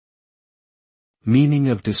Meaning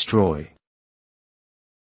of destroy.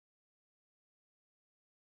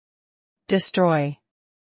 Destroy.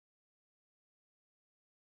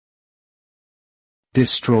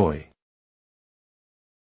 Destroy.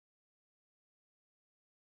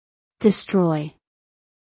 Destroy.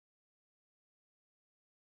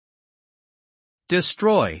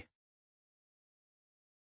 Destroy.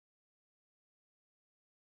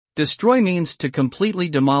 Destroy means to completely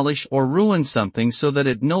demolish or ruin something so that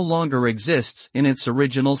it no longer exists in its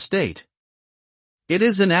original state. It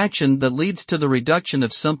is an action that leads to the reduction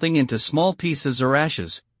of something into small pieces or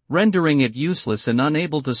ashes, rendering it useless and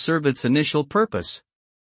unable to serve its initial purpose.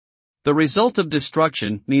 The result of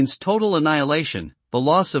destruction means total annihilation, the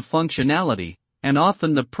loss of functionality, and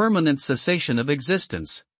often the permanent cessation of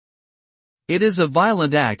existence. It is a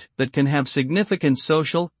violent act that can have significant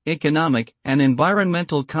social, economic, and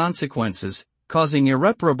environmental consequences, causing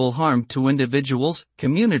irreparable harm to individuals,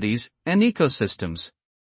 communities, and ecosystems.